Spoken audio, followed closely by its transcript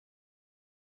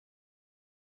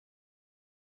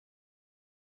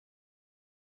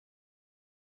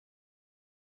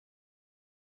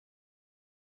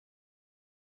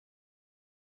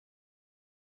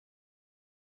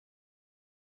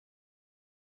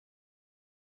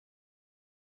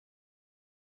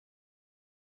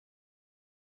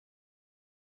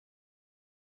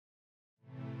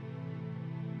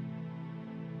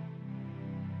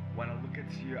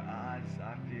into your eyes,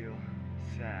 I feel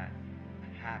sad,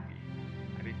 happy.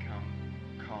 I become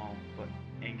calm but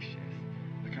anxious,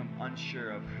 become unsure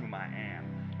of whom I am,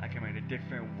 like I'm in a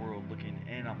different world looking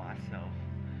in on myself.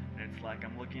 And it's like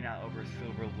I'm looking out over a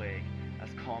silver lake, as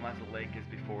calm as a lake is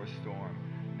before a storm.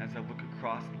 And as I look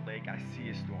across the lake, I see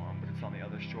a storm, but it's on the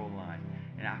other shoreline,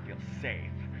 and I feel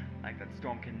safe, like that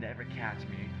storm can never catch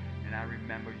me. And I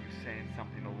remember you saying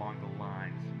something along the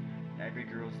lines, in every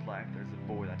girl's life there's a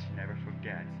boy that she never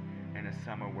forgets, and a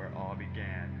summer where it all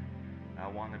began. I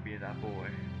want to be that boy,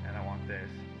 and I want this,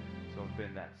 so it's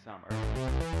been that summer.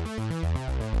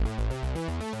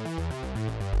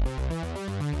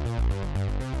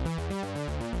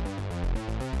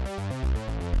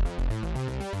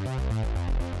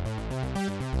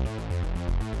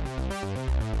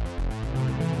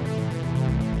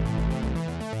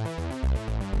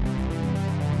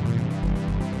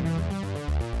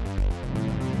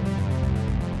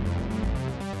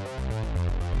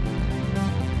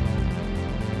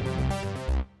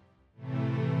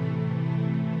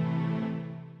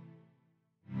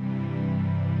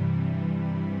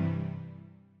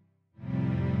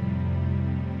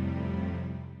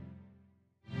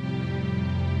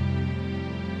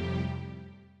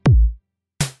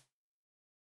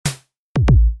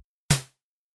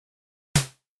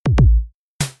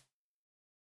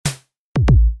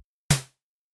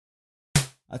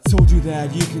 I told you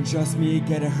that you can trust me,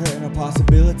 get a hurt and a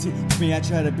possibility. For me, I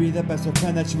try to be the best of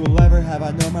friend that you will ever have.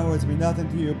 I know my words mean nothing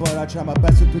to you, but I try my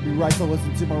best to be right, so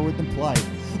listen to my rhythm plight.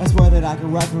 I swear that I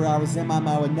can write for hours and my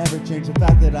mind would never change the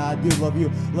fact that I do love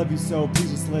you so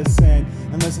please just listen.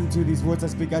 And listen to these words I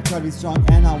speak, I try to be strong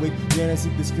and not weak. Yet I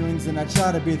seek these feelings and I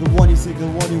try to be the one you seek, the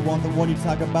one you want, the one you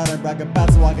talk about and brag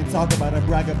about, so I can talk about and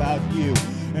brag about you.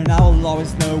 And I will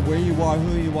always know where you are,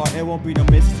 who you are. It won't be no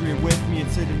mystery with me.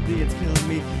 Uncertainty, it's killing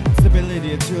me.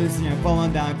 Stability, it's really seeing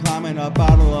falling down, climbing up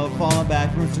out of love, falling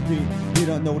back, first repeat. You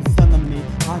don't know what's done to me.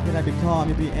 How could I be calm,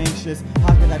 you be anxious?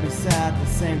 How could I be sad, at the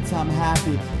same time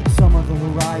happy? The summer of the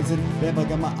horizon, babe, I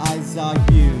got my eyes on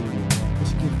you.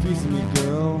 But you're confusing me,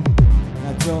 girl, and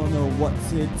I don't know what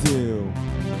to do.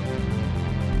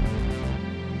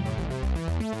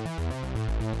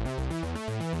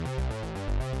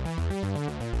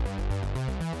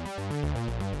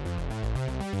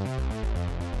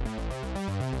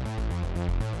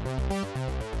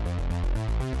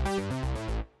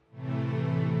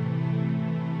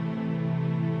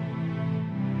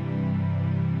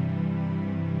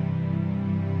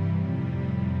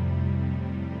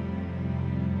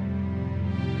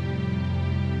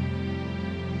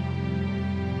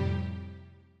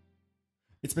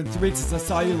 It's been 3 weeks since I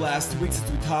saw you last week, since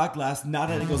we talked last. Not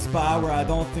that it goes by where I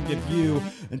don't think of you,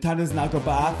 and time does not go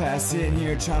by fast. Sitting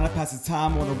here trying to pass the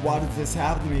time, wonder why does this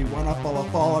happen to me? When I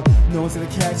fall, no one's gonna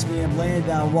catch me. I'm laying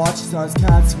down watching stars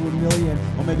count to 1,000,000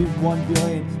 or maybe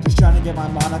 1,000,000,000, just trying to get my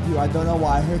mind off you. I don't know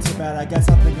why it hurts so bad. I guess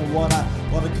I'm thinking what I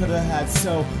could have had.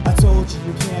 So I told you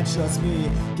you can't trust me.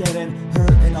 Getting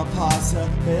hurt ain't a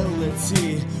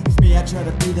possibility. With me, I try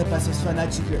to be the bestest friend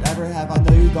that you could ever have. I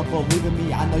know you don't believe in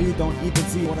me. I know you don't even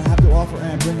see what I have to offer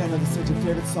and bring another such a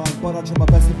favorite song. But I'll try my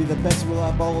best to be the best you will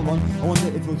have all along. I wonder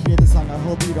if you'll hear the song. I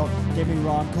hope you don't get me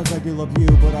wrong, cause I do love you,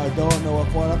 but I don't know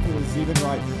if what I feel is even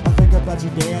right. I think about you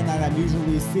day and night. I'm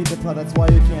usually asleep, but that's why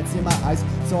you can't see my eyes.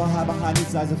 So I hide behind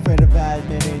these eyes, afraid of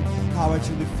admitting how I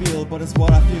truly feel, but it's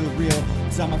what I feel real.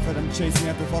 So I'm afraid I'm chasing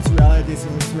after false realities, so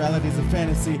this reality's a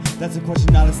fantasy. That's a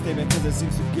question, not a statement, cause it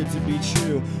seems too good to be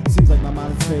true. Seems like my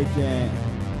mind is vacant,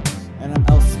 and I'm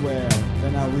elsewhere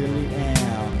than I really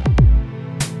am.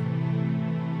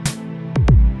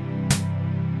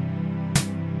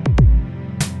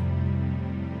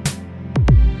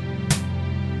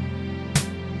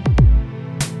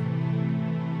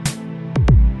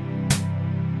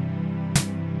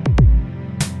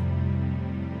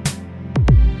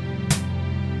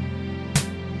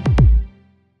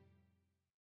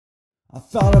 I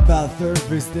thought about third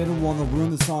verse, didn't want to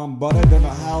ruin the song, but I don't know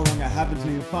how long I have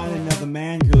until you find another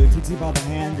man, girl. He takes you by the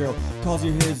hand, girl, calls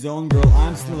you his own girl.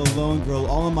 I'm still alone, girl,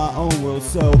 all in my own world.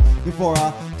 So before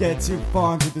I get too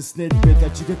far into the snippet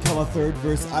that you could call a third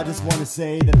verse, I just want to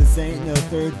say that this ain't no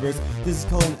third verse. This is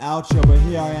called an outro, but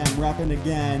here I am rapping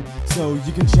again, so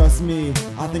you can trust me.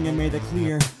 I think I made it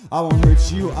clear. I won't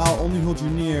hurt you, I'll only hold you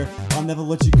near. I'll never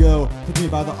let you go. Take me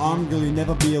by the arm, girl, you'll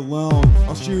never be alone.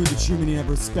 I'll show you the true meaning of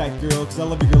respect, girl. Cause I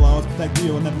love you, girl, I'll always protect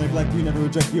you. I'll never neglect you, never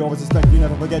reject you. Always respect you,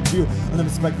 never forget you. I'll never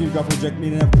respect you, God, reject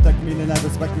me, never protect me, never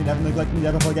respect me, never neglect me,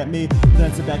 never forget me.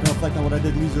 Then I sit back and reflect on what I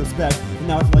did, lose your respect. And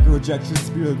now I feel like a rejection,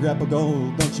 spirit of regret, but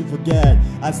go, don't you forget.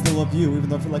 I still love you, even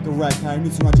though I feel like a wreck. I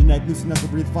noose around your neck, noose enough to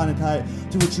breathe, fine and tight.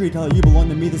 To retreat, tell you belong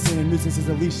to me. This ain't a nuisance, it's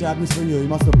a leash, I have news for you. You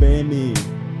must obey me.